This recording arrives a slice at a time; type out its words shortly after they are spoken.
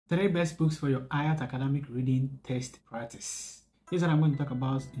3 best books for your IELTS Academic Reading Test Practice. This is what I'm going to talk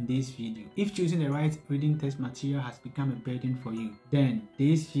about in this video. If choosing the right reading test material has become a burden for you, then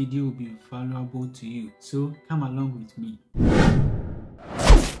this video will be valuable to you. So come along with me.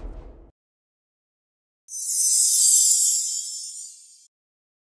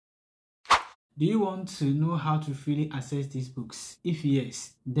 Do you want to know how to freely access these books? If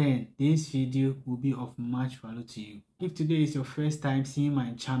yes, then this video will be of much value to you. If today is your first time seeing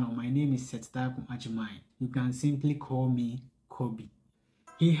my channel, my name is Setakum Ajimai. You can simply call me Kobe.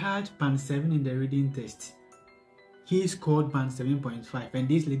 He had band 7 in the reading test. He scored band 7.5, and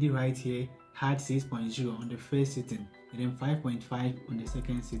this lady right here had 6.0 on the first sitting and then 5.5 on the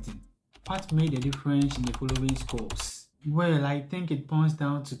second sitting. What made the difference in the following scores? Well, I think it boils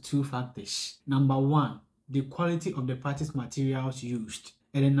down to 2 factors. Number 1, the quality of the practice materials used.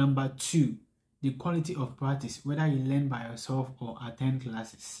 And then number 2, the quality of practice, whether you learn by yourself or attend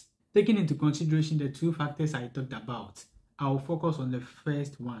classes. Taking into consideration the 2 factors I talked about, I will focus on the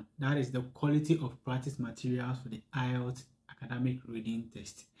first one, that is the quality of practice materials for the IELTS Academic Reading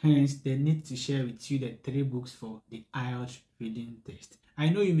Test. Hence, the need to share with you the 3 books for the IELTS Reading Test. I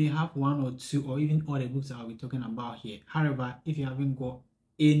know you may have 1 or 2 or even all the books I'll be talking about here. However, if you haven't got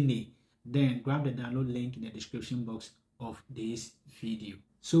any, then grab the download link in the description box of this video.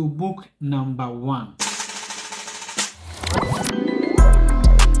 So book number 1.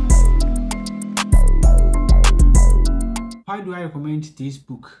 Why do I recommend this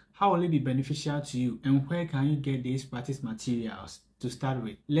book? How will it be beneficial to you? And where can you get these practice materials to start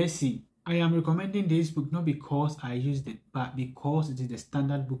with? Let's see. I am recommending this book not because I used it, but because it is the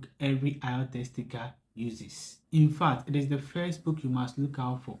standard book every IELTS test taker uses. In fact, it is the first book you must look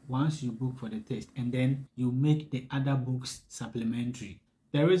out for once you book for the test, and then you make the other books supplementary.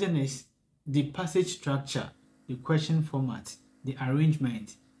 The reason is the passage structure, the question format, the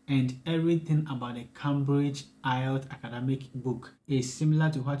arrangement, and everything about the Cambridge IELTS academic book is similar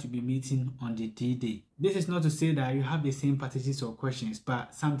to what you'll be meeting on the D-Day. This is not to say that you have the same passages or questions,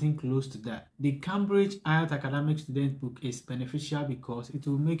 but something close to that. The Cambridge IELTS academic student book is beneficial because it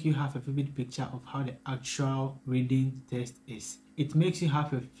will make you have a vivid picture of how the actual reading test is. It makes you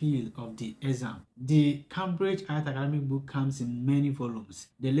have a feel of the exam. The Cambridge IELTS academic book comes in many volumes.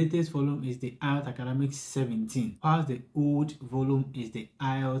 The latest volume is the IELTS Academic 17, whilst the old volume is the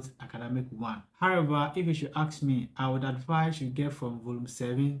IELTS Academic 1. However, if you should ask me, I would advise you get from volume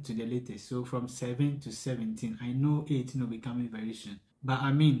 7 to the latest. So from 7 to 17. I know 18 will be coming very soon, but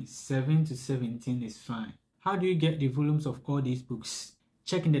I mean 7 to 17 is fine. How do you get the volumes of all these books?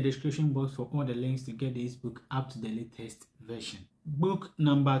 Check in the description box for all the links to get this book up to the latest version. Book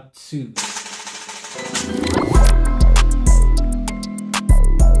number 2.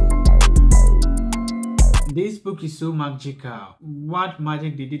 This book is so magical. What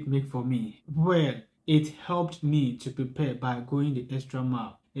magic did it make for me? Well, it helped me to prepare by going the extra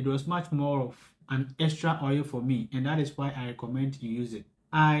mile. It was much more of an extra oil for me, and that is why I recommend you use it.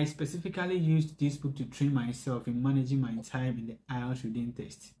 I specifically used this book to train myself in managing my time in the IELTS reading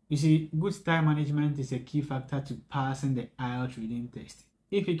test. You see, good time management is a key factor to passing the IELTS reading test.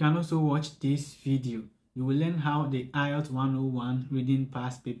 If you can also watch this video, you will learn how the IELTS 101 reading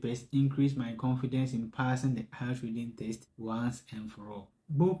past papers increase my confidence in passing the IELTS reading test once and for all.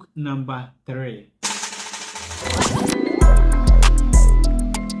 Book number 3.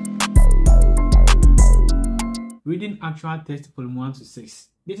 Reading Actual Test Volume 1 to 6.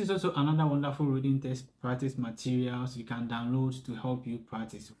 This is also another wonderful reading test practice materials you can download to help you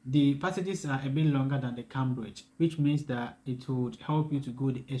practice. The passages are a bit longer than the Cambridge, which means that it would help you to go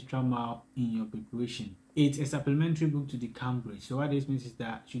the extra mile in your preparation. It's a supplementary book to the Cambridge. So what this means is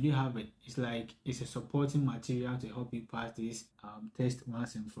that should you have it, it's a supporting material to help you pass this test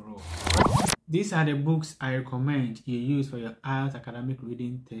once and for all. These are the books I recommend you use for your IELTS academic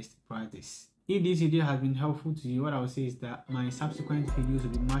reading test practice. If this video has been helpful to you, what I will say is that my subsequent videos will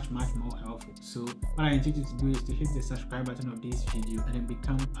be much more helpful. So what I invite you to do is to hit the subscribe button of this video and then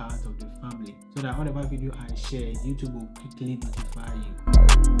become part of the family, so that whatever video I share, YouTube will quickly notify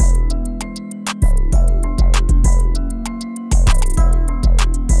you.